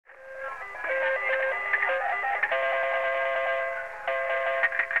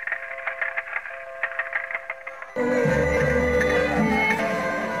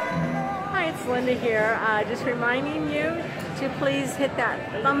Brenda here, just reminding you to please hit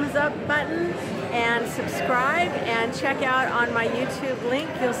that thumbs up button and subscribe, and check out on my YouTube link.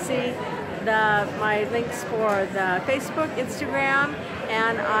 You'll see my links for the Facebook, Instagram,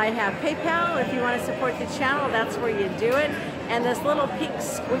 and I have PayPal. If you want to support the channel, that's where you do it. And this little pink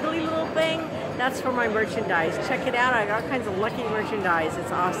squiggly little thing, that's for my merchandise. Check it out. I got all kinds of lucky merchandise.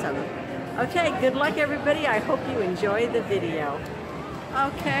 It's awesome. Okay, good luck everybody. I hope you enjoy the video.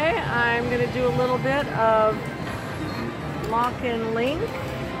 Okay, I'm going to do a little bit of lock and link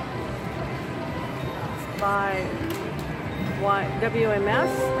by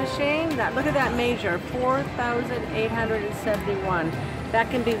WMS machine. Look at that major, 4,871. That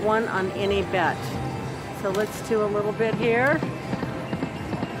can be won on any bet. So let's do a little bit here.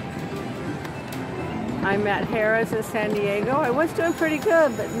 I'm at Harrahs in San Diego. I was doing pretty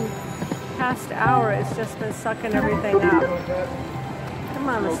good, but in the past hour it's just been sucking everything up. Come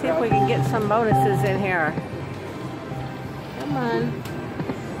on, let's see if we can get some bonuses in here. Come on.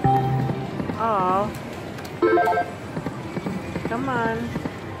 Oh. Come on.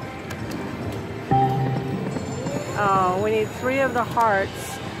 Oh, we need 3 of the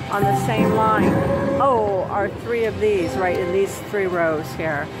hearts on the same line. Oh, are 3 of these, right, in these 3 rows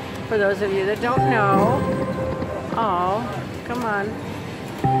here. For those of you that don't know. Oh, come on.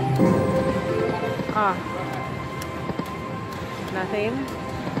 Ah. Nothing.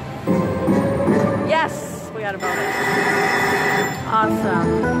 Yes, we got a bonus. Awesome.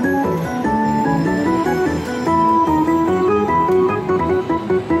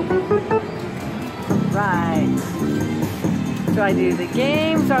 Right. Do I do the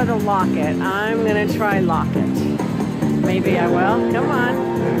games or the lock it? I'm gonna try lock it. Maybe I will. Come on.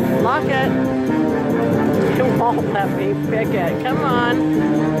 Lock it. It won't let me pick it. Come on.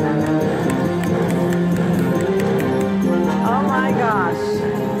 Oh my gosh.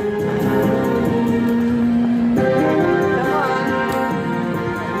 Come on.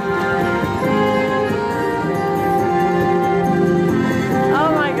 Oh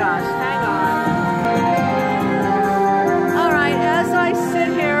my gosh. Hang on. All right, as I sit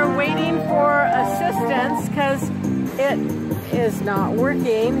here waiting for assistance, because it is not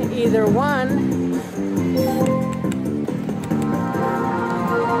working, either one.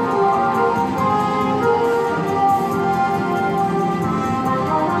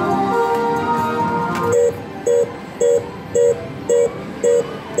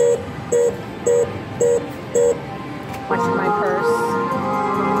 Watching my purse.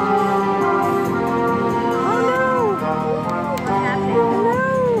 Oh no! What happened? No!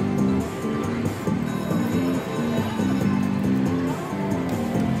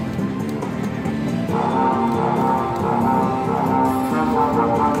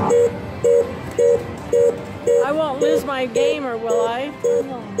 I won't lose my game, or will I?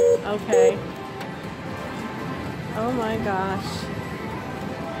 Okay. Oh my gosh.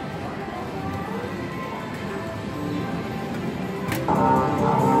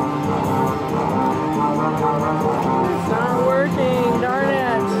 It's not working, darn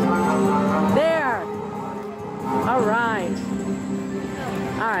it. There. All right.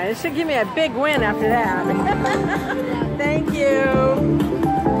 All right, it should give me a big win after that. Thank you.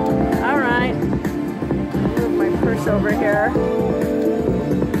 All right. Move my purse over here.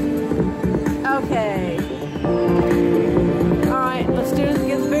 Okay. All right, let's do this.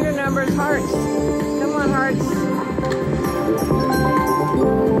 Get bigger numbers. Hearts. Come on, hearts.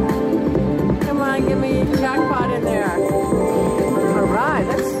 Come on, give me a jackpot in there. All right,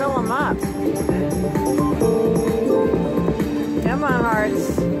 let's fill them up. Come on,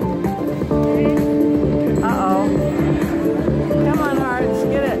 hearts. Uh-oh. Come on, hearts,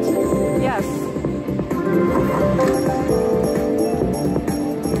 get it. Yes.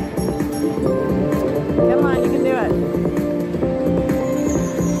 Come on, you can do it.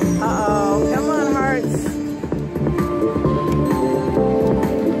 Uh-oh. Come on, hearts.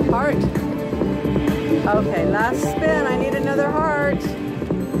 Heart. Okay, last spin. I need another heart.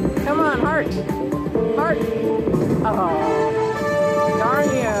 Come on, heart. Heart. Oh, darn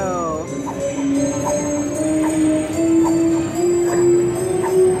you.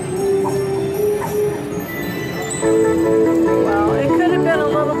 Well, it could have been a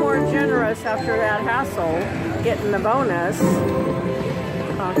little more generous after that hassle, getting the bonus.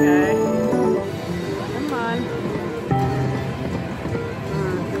 Okay. Come on.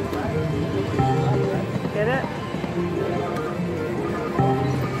 Get it?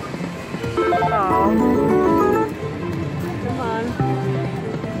 Oh. Come on.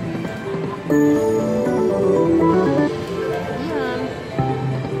 Come on.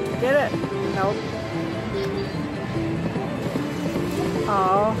 Get it? Nope.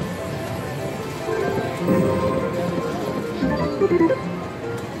 Oh.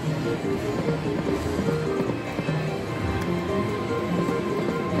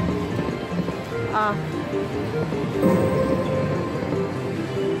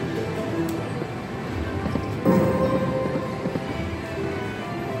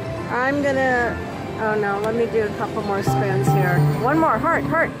 I'm gonna, oh no, let me do a couple more spins here. One more, heart,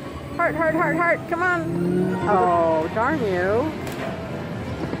 heart, heart, heart, heart, heart, come on. Oh, darn you.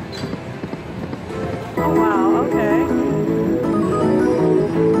 Oh wow, okay.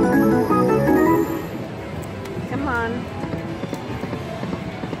 Come on.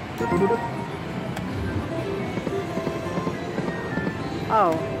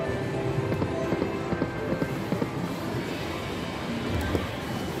 Oh.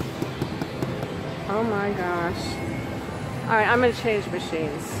 Oh my gosh. All right, I'm gonna change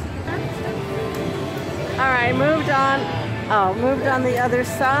machines. All right, moved on. Oh, moved on the other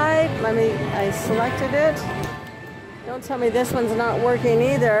side. I selected it. Don't tell me this one's not working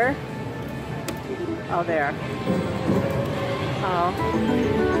either. Oh, there. Oh,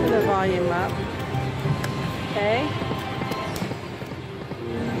 put the volume up. Okay.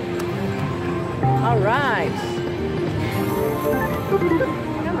 All right.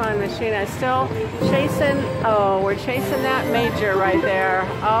 Come on, machine. I'm still chasing. Oh, we're chasing that major right there.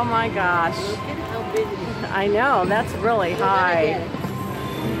 Oh my gosh. I know, that's really high.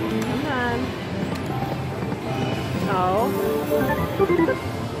 Come on. Oh.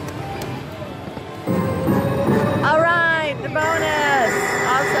 All right, the bonus.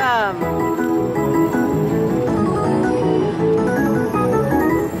 Awesome.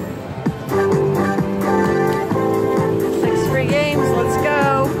 6 free games, let's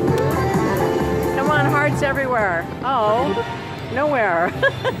go. Come on, hearts everywhere. Oh, nowhere.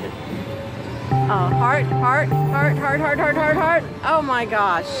 Oh, heart, heart, heart, heart, heart, heart, heart, heart. Oh my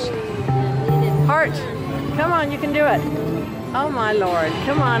gosh. Heart. Come on, you can do it. Oh my Lord.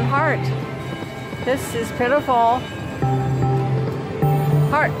 Come on, heart. This is pitiful.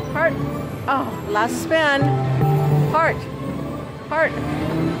 Heart, heart. Oh, last spin. Heart, heart.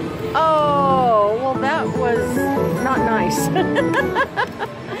 Oh, well that was not nice.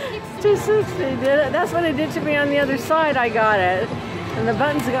 260 did it. That's what it did to me on the other side. I got it. And the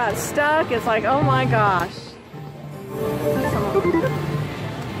buttons got stuck. It's like, oh my gosh.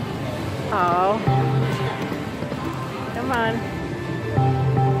 Oh. Come on.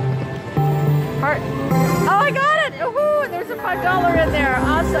 Heart. Oh, I got it! Woohoo! There's a $5 in there.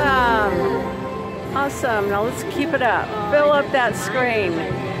 Awesome. Awesome. Now let's keep it up. Fill up that screen.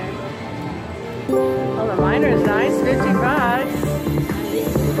 Oh, the miner's nice. 50 bucks.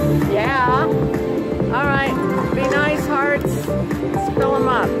 Yeah. All right. Be nice, hearts. Let's fill them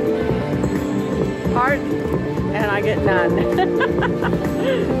up. Heart, and I get none.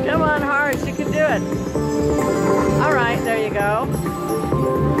 Come on, hearts, you can do it. All right, there you go.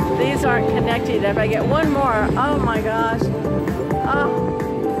 These aren't connected. If I get one more, oh my gosh. Oh,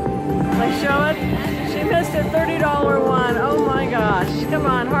 let's show it. She missed a $30 one. Oh my gosh. Come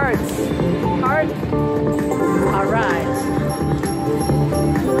on, hearts. Heart. All right.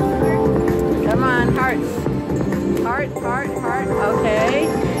 Come on, hearts. Heart, heart, heart. Okay.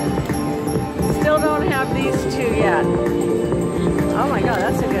 Still don't have these two yet. Oh my god,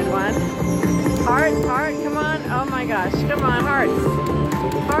 that's a good one. Heart, heart, come on. Oh my gosh, come on, hearts.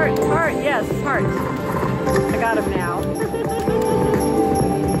 Heart, heart, yes, heart. I got them now.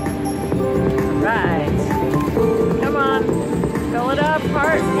 Right. Come on. Fill it up,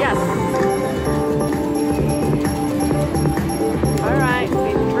 heart, yes. All right,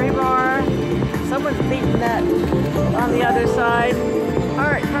 need 3 more. Someone's beating that on the other side.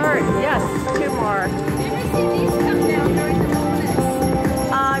 Heart, heart, yes, 2 more. Never seen these come down during the bonus.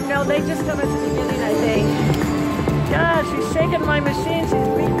 No, they just come at the beginning, I think. God, she's shaking my machine. She's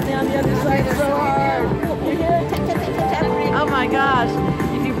beating me on the other side so hard. You hear it? Tap, tap, tap, tap, tap. Oh my gosh.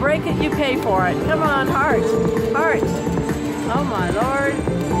 If you break it, you pay for it. Come on, heart, heart. Oh my Lord.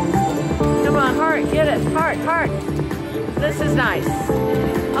 Come on, heart, get it. Heart, heart. This is nice.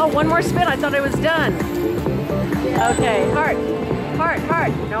 Oh, one more spin. I thought I was done. Okay, heart, heart,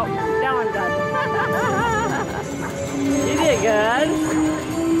 heart. Nope, now I'm done. You did good.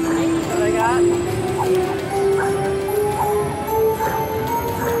 What I got?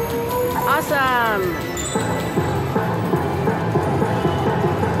 Awesome.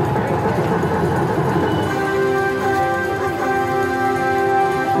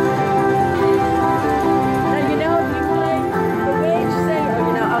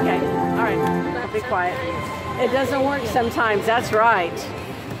 Be quiet. It doesn't work sometimes. That's right.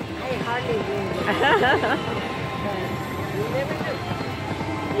 I hardly do.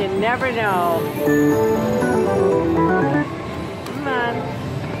 You never know. Come on.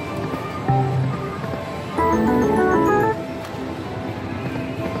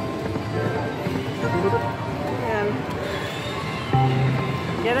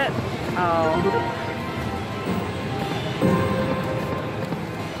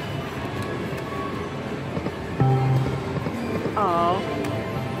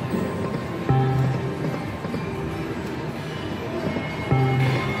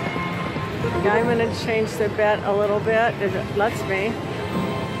 I'm going to change the bet a little bit if it lets me.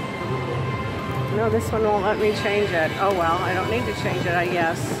 No, this one won't let me change it. Oh well, I don't need to change it, I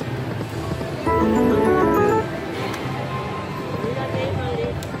guess.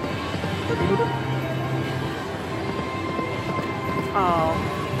 Oh.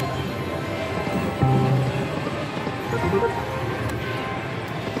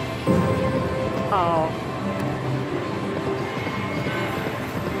 Oh.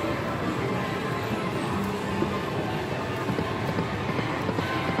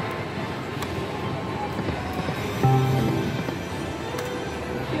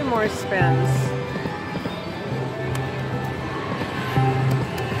 A few more spins.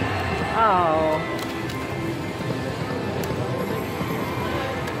 Oh.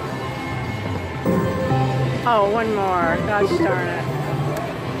 Oh, one more. Gosh darn it.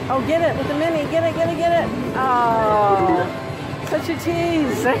 Oh, get it with the mini. Get it, get it, get it. Oh, such a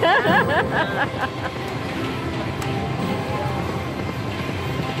tease.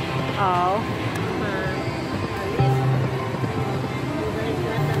 Oh.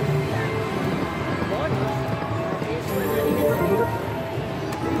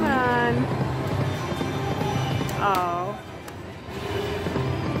 Come on. Oh.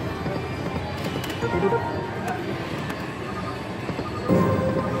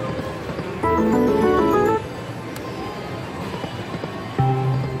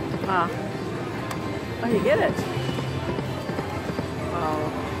 Ah. Oh, you get it.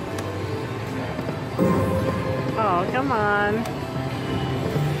 Oh. Oh, come on.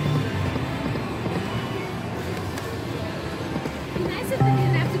 It'd be nice if they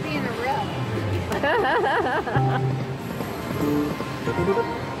didn't have to be in a row.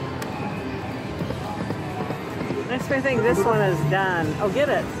 Makes me think this one is done. Oh, get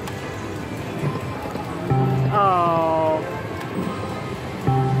it. Oh.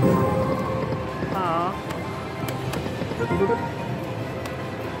 Oh.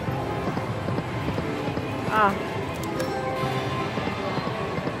 Ah.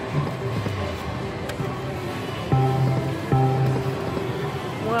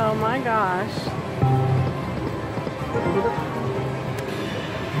 Well, my gosh.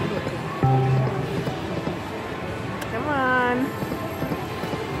 Come on.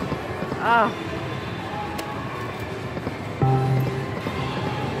 Ah.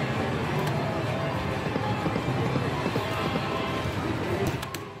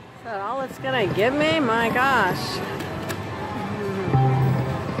 Is that all it's gonna give me? My gosh.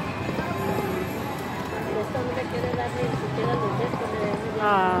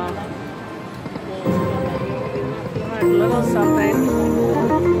 A little something.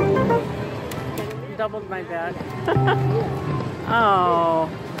 Doubled my bet. Oh.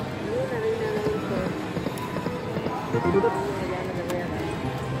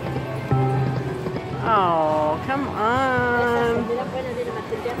 Oh, come on.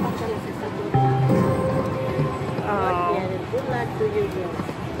 Oh.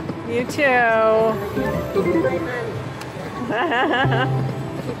 You too.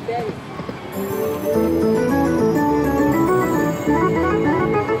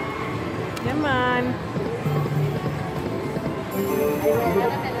 Come on.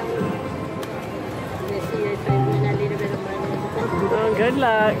 Oh, good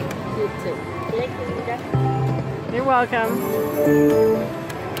luck. You're welcome. I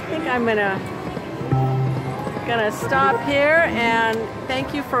think I'm gonna stop here, and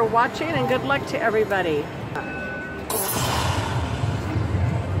thank you for watching, and good luck to everybody.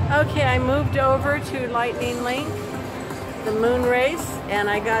 Okay, I moved over to Lightning Link, the moon race, and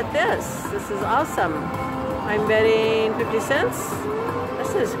I got this. This is awesome. I'm betting 50 cents.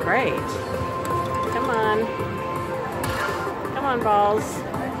 This is great. Come on. Come on, balls.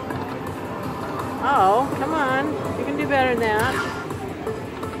 Oh, come on. You can do better than that.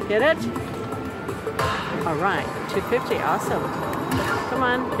 Get it? All right, 250, awesome. Come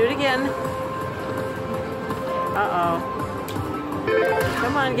on, do it again. Uh-oh.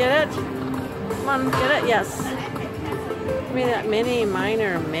 Come on, get it. Come on, get it, yes. Give me that mini,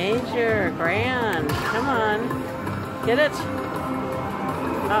 minor, major, grand. Come on, get it.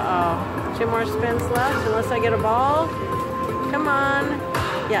 Uh-oh, 2 more spins left, unless I get a ball. Come on,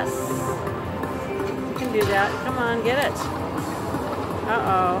 yes. You can do that, come on, get it.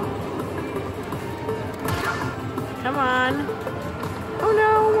 Uh-oh. Come on. Oh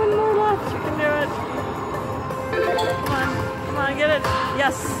no, 1 more left. You can do it. Come on, get it.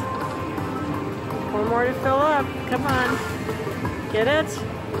 Yes. 4 more to fill up. Come on. Get it.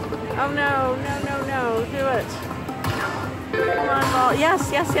 Oh no, no, no, no. Do it. Come on, ball. Yes,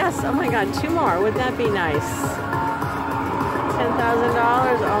 yes, yes. Oh my God, 2 more. Wouldn't that be nice?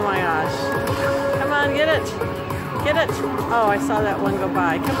 $10,000. Oh my gosh. on, get it. Get it. Oh, I saw that one go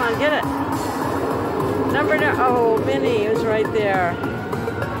by. Come on, get it. Number no. Oh, Minnie was right there.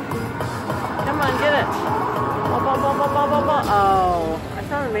 Come on, get it. Oh, I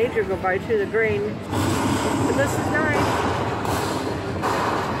saw the major go by too, the green. But this is nice.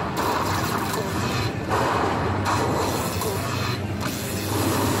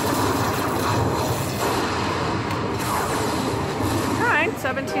 All right,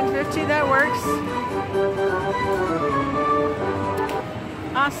 $17.50, that works.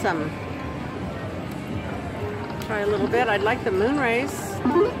 Awesome. Try a little bit. I'd like the moon race.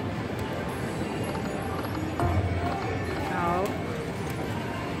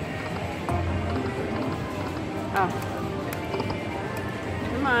 Oh.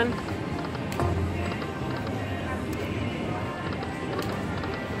 Come on.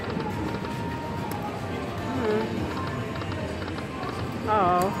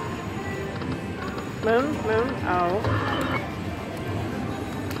 Oh. Moon, moon, oh.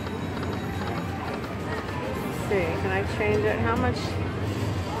 Let's see, can I change it? How much?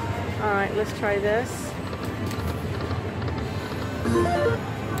 All right, let's try this.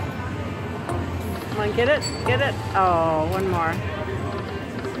 Come on, get it, get it. Oh, one more.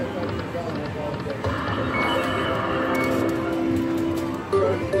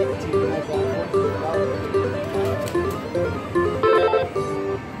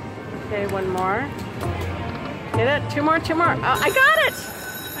 Okay, one more. Get it, two more, two more. Oh, I got it!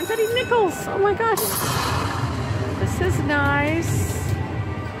 I'm getting nickels. Oh my gosh. This is nice.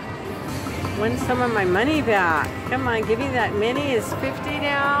 Win some of my money back. Come on, give me that mini. Is 50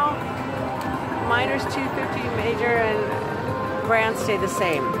 now. Minor's 250, major and grand stay the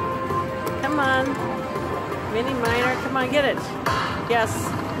same. Come on. Mini, minor, come on, get it. Yes.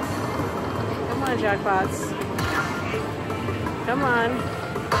 Come on, jackpots. Come on.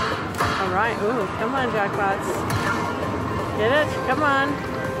 All right, ooh, come on, jackpots. Get it, come on.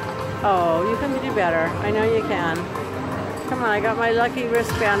 Oh, you can do better. I know you can. Come on, I got my lucky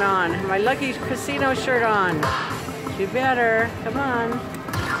wristband on. My lucky casino shirt on. Do better, come on.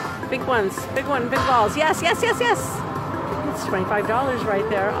 Big ones, big one, big balls. Yes, yes, yes, yes. It's $25 right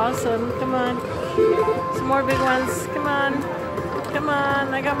there. Awesome. Come on. Some more big ones. Come on. Come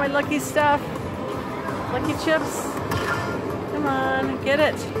on. I got my lucky stuff. Lucky chips. Come on. Get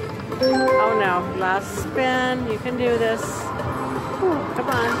it. Oh no. Last spin. You can do this. Ooh, come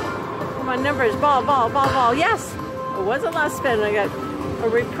on. Come on. Numbers. Ball, ball, ball, ball. Yes. It was the last spin. I got a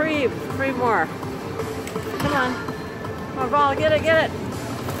reprieve. 3 more. Come on. Come on, ball. Get it, get it.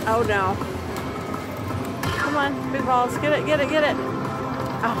 Oh no. Come on, big balls. Get it, get it, get it.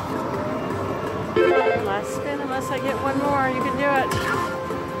 Oh. Last spin, unless I get one more. You can do it.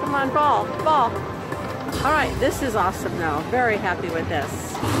 Come on, ball, ball. All right, this is awesome though. Very happy with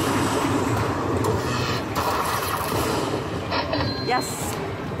this. Yes.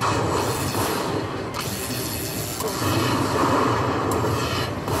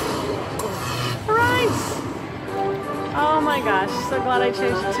 All right. Oh my gosh, so glad I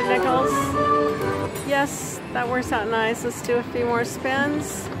changed it to nickels. Yes, that works out nice. Let's do a few more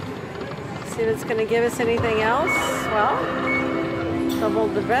spins. See if it's going to give us anything else. Well,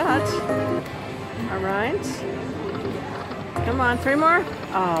 doubled the bet. All right. Come on, 3 more.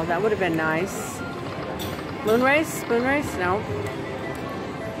 Oh, that would have been nice. Moon race? Moon race? No.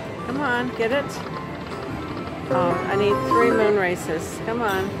 Come on, get it. Oh, I need 3 moon races. Come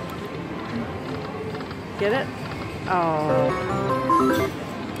on. Get it. Oh.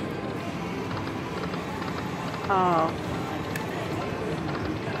 Oh.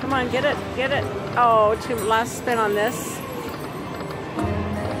 Come on, get it, get it. Oh, last spin on this.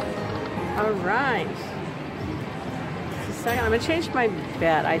 All right. Just a second, I'm gonna change my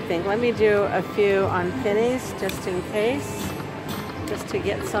bet, I think. Let me do a few on pennies, just in case. Just to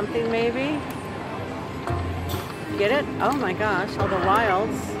get something, maybe. Get it? Oh my gosh, all the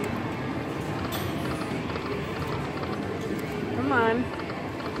wilds. Come on.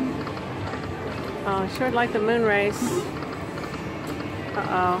 Oh, I sure would like the moon race.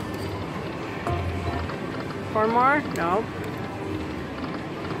 Uh-oh. 4 more? Nope.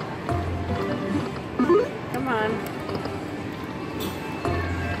 Come on.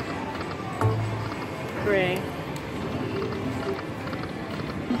 3.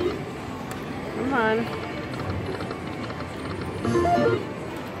 Come on.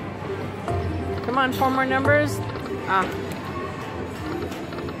 Come on, 4 more numbers. Ah.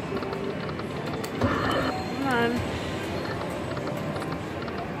 Come on.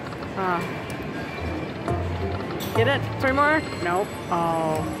 Ah. Get it? 3 more? Nope.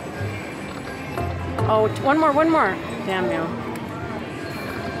 Oh. Oh, one more. Damn you.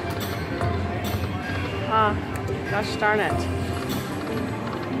 Ah, gosh darn it.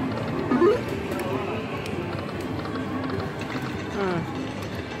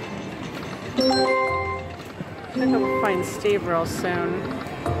 I think I'll find Steve real soon.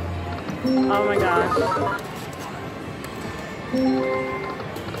 Oh my gosh.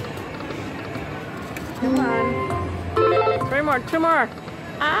 Come on. 3 more, 2 more.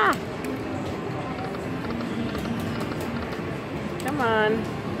 Ah! Come on.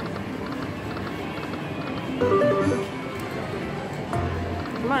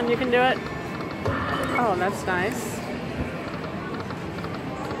 Come on, you can do it. Oh, that's nice.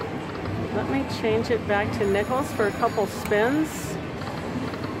 Let me change it back to nickels for a couple spins.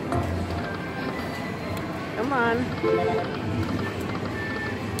 Come on.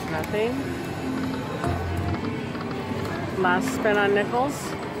 Nothing. Last spin on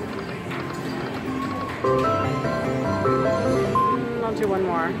nickels. I'll do one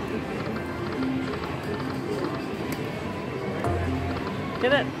more.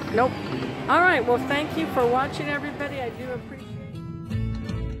 Get it? Nope. All right, well, thank you for watching, everybody. I do appreciate